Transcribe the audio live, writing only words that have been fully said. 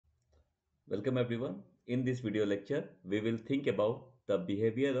Welcome everyone. In this video lecture, we will think about the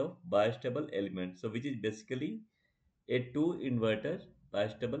behavior of bistable element. So which is basically a two inverter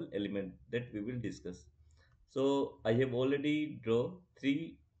bistable element that we will discuss. So I have already draw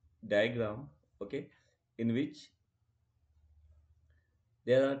three diagram, okay, in which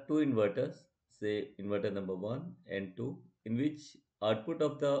there are two inverters, say inverter number 1 and 2, in which output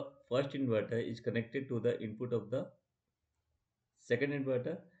of the first inverter is connected to the input of the second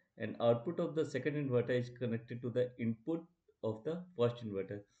inverter, and output of the second inverter is connected to the input of the first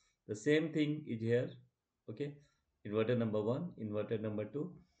inverter. The same thing is here, okay. Inverter number 1, inverter number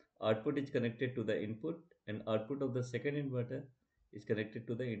 2, output is connected to the input, and output of the second inverter is connected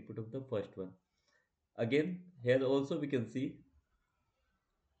to the input of the first one. Again, here also we can see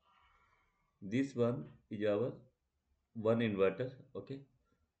this one is our one inverter, okay,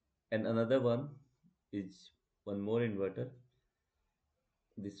 and another one is one more inverter.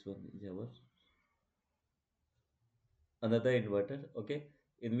 This one is our another inverter, okay,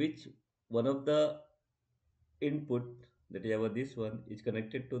 in which one of the input, that is our this one, is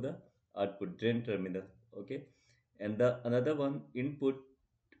connected to the output drain terminal, okay, and the another one input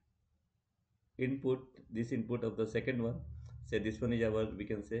this input of the second one, say this one is our, we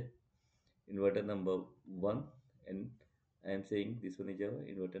can say, inverter number 1, and I am saying this one is our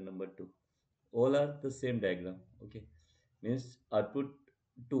inverter number 2. All are the same diagram, okay, means output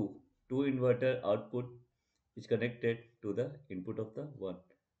 2 2 inverter output is connected to the input of the 1.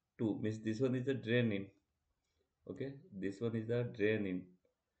 2 means this one is the drain in, okay, this one is the drain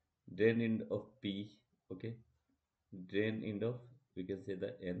in of P, okay, drain end of, we can say,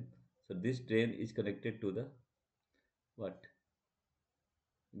 the N. So this drain is connected to the what,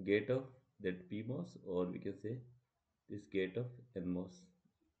 gate of that PMOS, or we can say this gate of NMOS,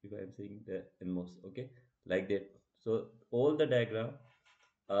 if I am saying the NMOS, okay, like that. So all the diagram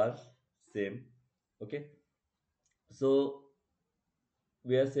are same, okay. So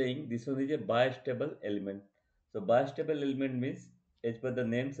we are saying this one is a bistable element. So bistable element means, as per the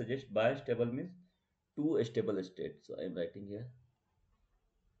name suggests, bistable means two stable states. So I am writing here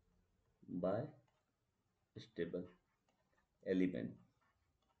bistable element.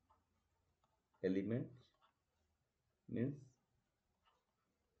 Element means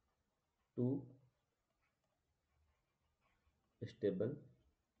two stable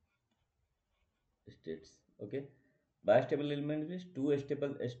states. Okay. Bistable element means two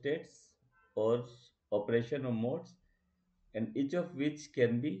stable states or operation or modes, and each of which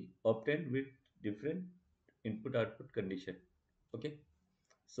can be obtained with different input output condition. Okay.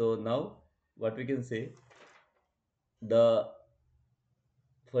 So now what we can say, the,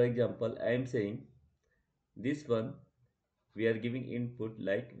 for example, I am saying this one, we are giving input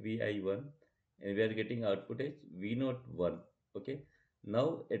like Vi1, and we are getting output as V01, okay.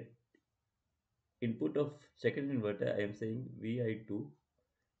 Now at input of second inverter I am saying Vi2,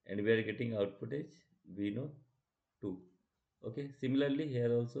 and we are getting output as V02, okay. Similarly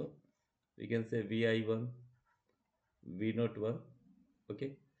here also we can say Vi1, V01,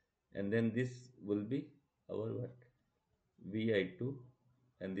 okay, and then this will be our what, Vi2,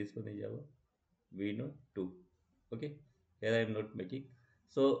 and this one is our V02, okay. Here I am not making.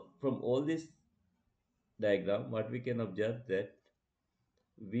 So from all this diagram, what we can observe that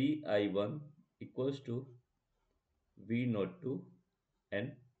Vi1 equals to V02,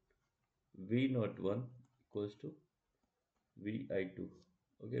 and V01 equals to Vi2,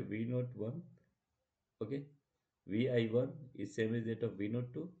 okay. V01, okay, Vi1 is same as that of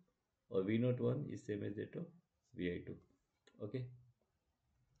V02, or V01 is same as that of Vi2, okay.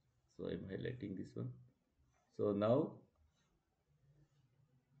 So I am highlighting this one. So now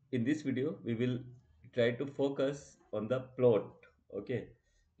in this video we will try to focus on the plot, okay,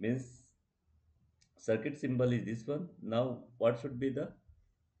 means circuit symbol is this one. Now what should be the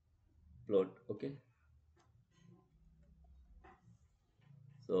plot, okay.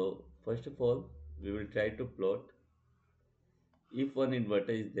 So first of all we will try to plot if one inverter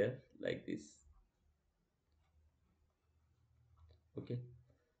is there, like this, okay.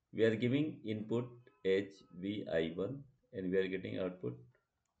 We are giving input H Vi1, and we are getting output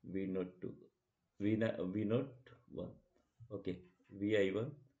V02, V01, okay,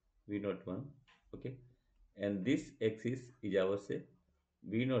 Vi1, V01, okay, and this axis is our, say,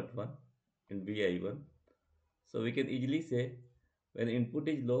 V01 and Vi1. So we can easily say when input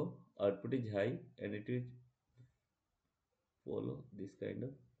is low, output is high, and it will follow this kind of,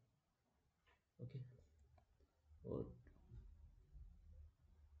 okay, or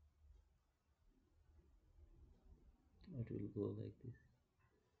it will go like this,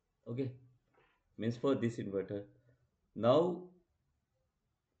 okay, means for this inverter. Now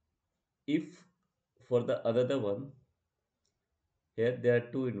if for the other one, here there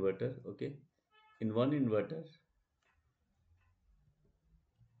are two inverter, okay. In one inverter,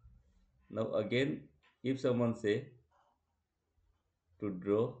 now again, if someone say to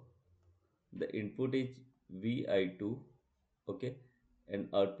draw, the input is Vi2, okay, and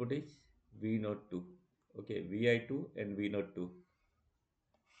output is V02, okay, Vi2 and V02.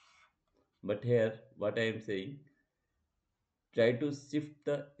 But here, what I am saying, try to shift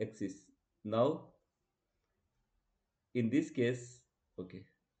the axis. Now, in this case, okay,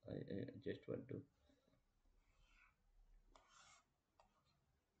 I just want to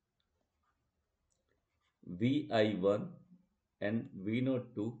Vi1 and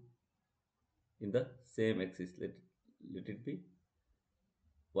V02 in the same axis. Let it be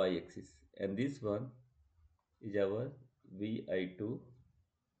y axis. And this one is our Vi2,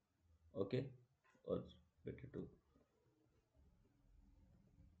 okay, or better to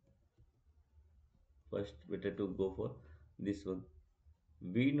first better to go for this one.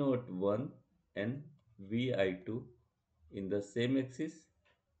 V01 and Vi2 in the same axis,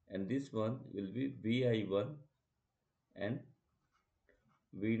 and this one will be Vi1 and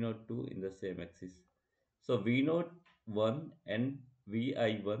V02 in the same axis. So V01 and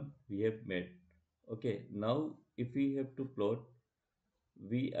Vi1 we have made. Okay, now if we have to plot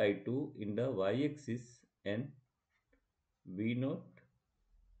Vi2 in the y-axis and V02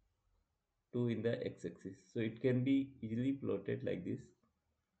 in the x-axis. So it can be easily plotted like this.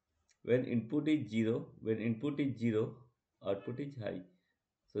 When input is 0, output is high.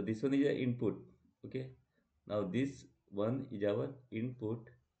 So this one is the input. Okay. Now this one is our input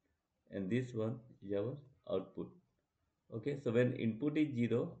and this one is our output. Okay. So when input is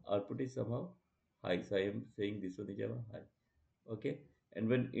 0, output is somehow high. So I am saying this one is our high. Okay. And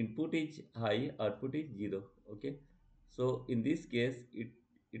when input is high, output is 0. Okay. So in this case, it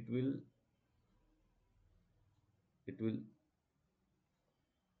will it will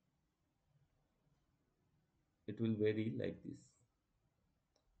it will vary like this.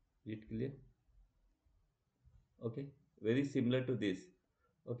 Is it clear? Okay, very similar to this.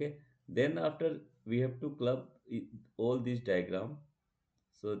 Okay, then after we have to club all this diagram.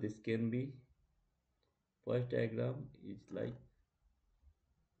 So this can be, first diagram is like,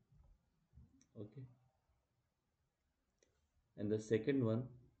 okay, and the second one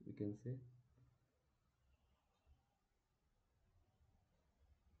we can say,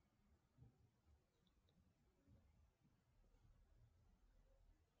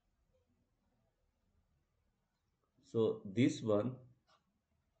 so this one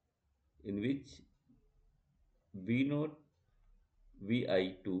in which v naught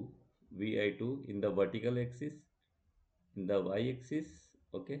vi2 vi2 in the vertical axis, in the y axis,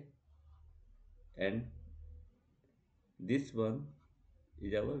 okay, and this one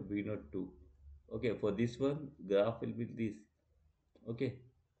is our v02. Okay, for this one graph will be this, okay,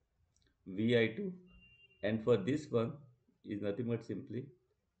 vi2, and for this one is nothing but simply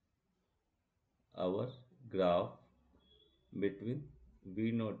our graph between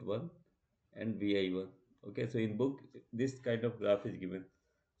v01 and vi1. Okay, so in book this kind of graph is given.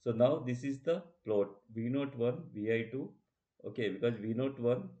 So now this is the plot v01 vi2. Okay, because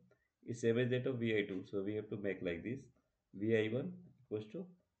v01 is same as that of vi2, so we have to make like this, vi1 equals to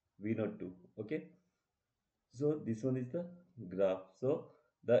v02. Okay, so this one is the graph. So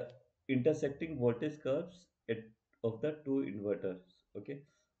the intersecting voltage curves at, of the two inverters. Okay,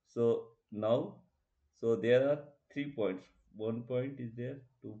 so now, so there are 3 points. One point is there,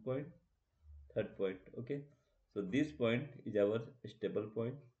 2 point, third point. Okay, so this point is our stable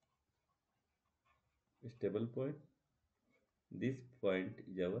point, stable point. This point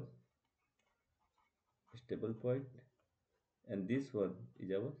is our stable point, and this one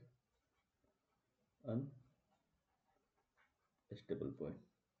is our unstable point.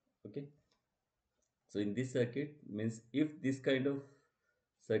 Okay, so in this circuit means if this kind of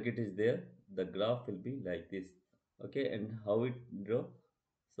circuit is there, the graph will be like this. Okay, and how it draw?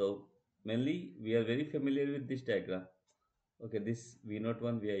 So mainly we are very familiar with this diagram. Okay, this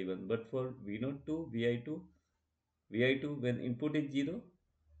V01 Vi1, but for V02 Vi2, Vi2 when input is 0,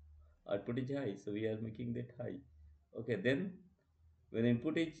 output is high, so we are making that high. Okay, then when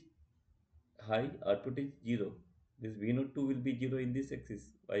input is high, output is 0. This V02 will be 0 in this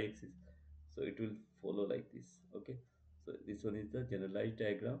axis, y axis. So it will follow like this. Okay. So this one is the generalized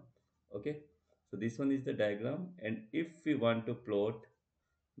diagram. Okay. So this one is the diagram. And if we want to plot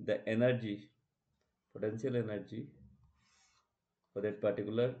the energy, potential energy for that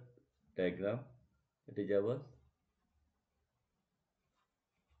particular diagram, it is our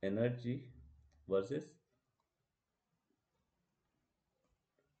energy versus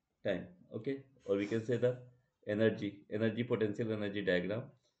time. Okay, or we can say the energy potential energy diagram.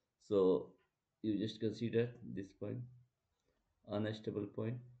 So you just consider this point, unstable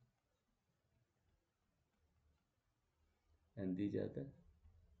point, and these are the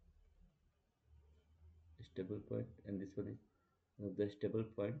stable point, and this one is one of the stable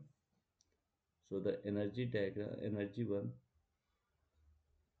point. So the energy diagram, energy one.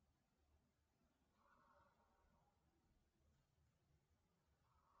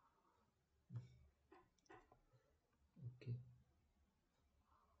 Okay,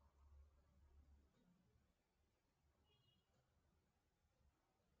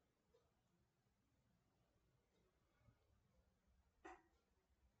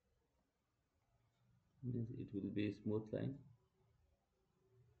 means it will be a smooth line.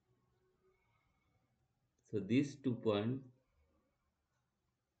 So these 2 points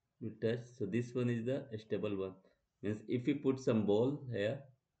will touch. So this one is the stable one. Means if we put some ball here,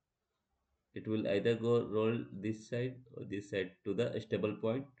 it will either go roll this side or this side to the stable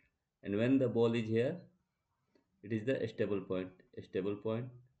point. And when the ball is here, it is the stable point. Stable point.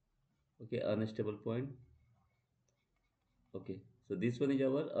 Okay, unstable point. Okay, so this one is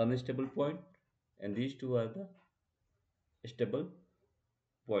our unstable point, and these two are the stable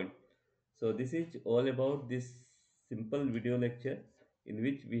point. So this is all about this simple video lecture in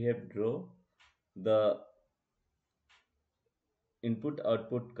which we have draw the input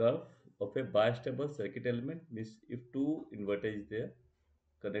output curve of a bistable circuit element. Means if two inverter is there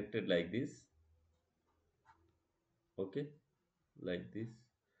connected like this, okay, like this,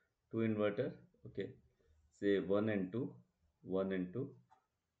 two inverter, okay, say 1 and 2, 1 and 2,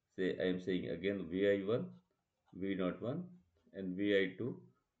 say I am saying again vi1, v not 1, and vi2,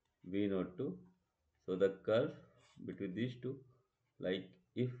 v not 2. So the curve between these two, like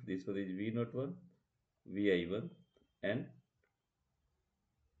if this one is v not 1, vi1, and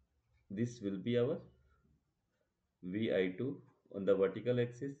this will be our vi2 on the vertical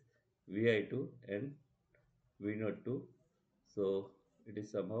axis, vi2 and v not 2. So it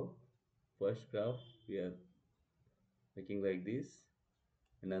is somehow first graph we are making like this,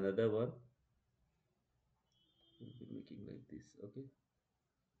 and another one will be making like this. Okay,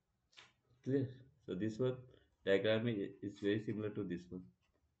 clear. So this one diagram is very similar to this one.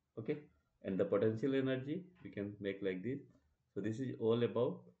 Okay, and the potential energy we can make like this. So this is all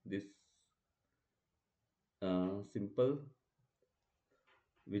about this simple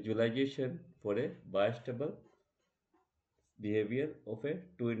visualization for a bistable behavior of a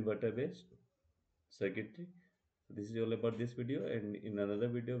two inverter based circuitry. So this is all about this video, and in another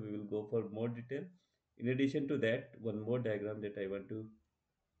video we will go for more detail. In addition to that, one more diagram that I want to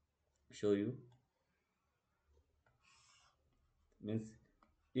show you, means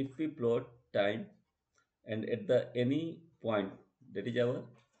if we plot time and at the any point, that is our,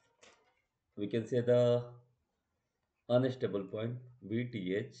 we can say the unstable point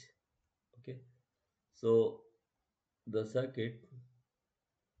VTH. Okay, so the circuit,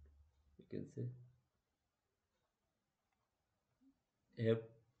 you can say, have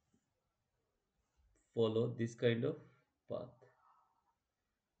follow path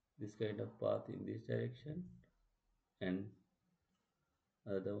this kind of path in this direction, and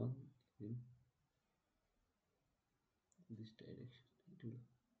other one in this direction. It will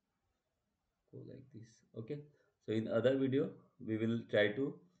go like this. Okay, so in other video we will try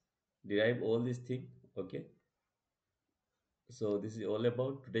to derive all these things. Okay, so this is all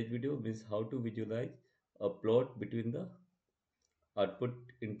about today's video, means how to visualize a plot between the output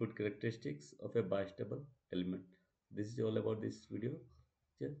input characteristics of a bistable element. This is all about this video.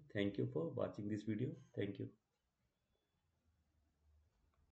 Thank you for watching this video. Thank you.